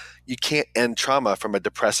trauma, you can't end trauma from a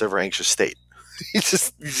depressive or anxious state. You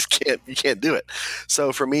can't do it.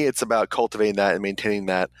 So for me, it's about cultivating that and maintaining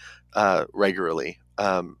that regularly,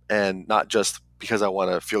 and not just because I want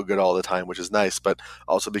to feel good all the time, which is nice, but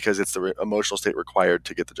also because it's the emotional state required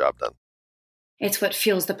to get the job done. It's what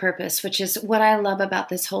fuels the purpose, which is what I love about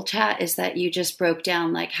this whole chat is that you just broke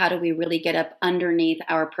down how do we really get up underneath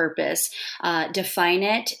our purpose, define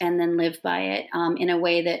it, and then live by it in a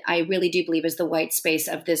way that I really do believe is the white space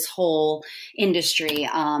of this whole industry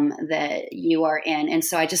that you are in. And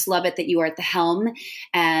so I just love it that you are at the helm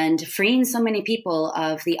and freeing so many people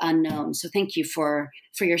of the unknown. So thank you for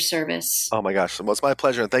your service. Oh my gosh. Well, it's my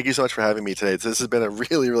pleasure. And thank you so much for having me today. This has been a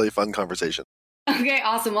really, really fun conversation. Okay,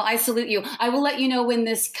 awesome. Well, I salute you. I will let you know when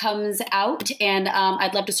this comes out, and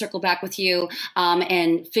I'd love to circle back with you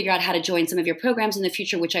and figure out how to join some of your programs in the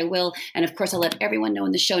future, which I will. And of course, I'll let everyone know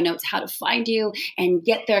in the show notes how to find you and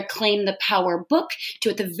get their Claim the Power book to,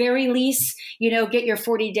 at the very least, get your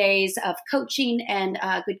 40 days of coaching and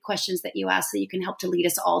good questions that you ask so you can help to lead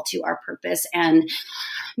us all to our purpose and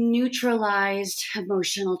neutralized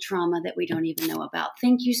emotional trauma that we don't even know about.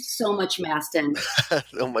 Thank you so much, Mastin.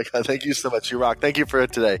 Oh my God. Thank you so much. You rock. Thank you for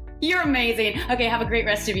it today. You're amazing. Okay. Have a great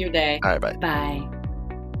rest of your day. All right. Bye. Bye.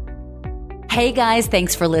 Hey guys,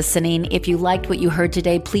 thanks for listening. If you liked what you heard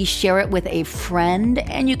today, please share it with a friend,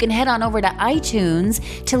 and you can head on over to iTunes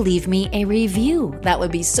to leave me a review. That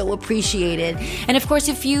would be so appreciated. And of course,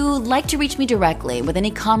 if you like to reach me directly with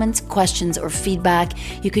any comments, questions, or feedback,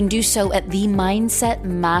 you can do so at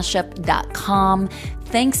themindsetmashup.com.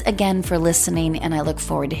 Thanks again for listening, and I look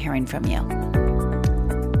forward to hearing from you.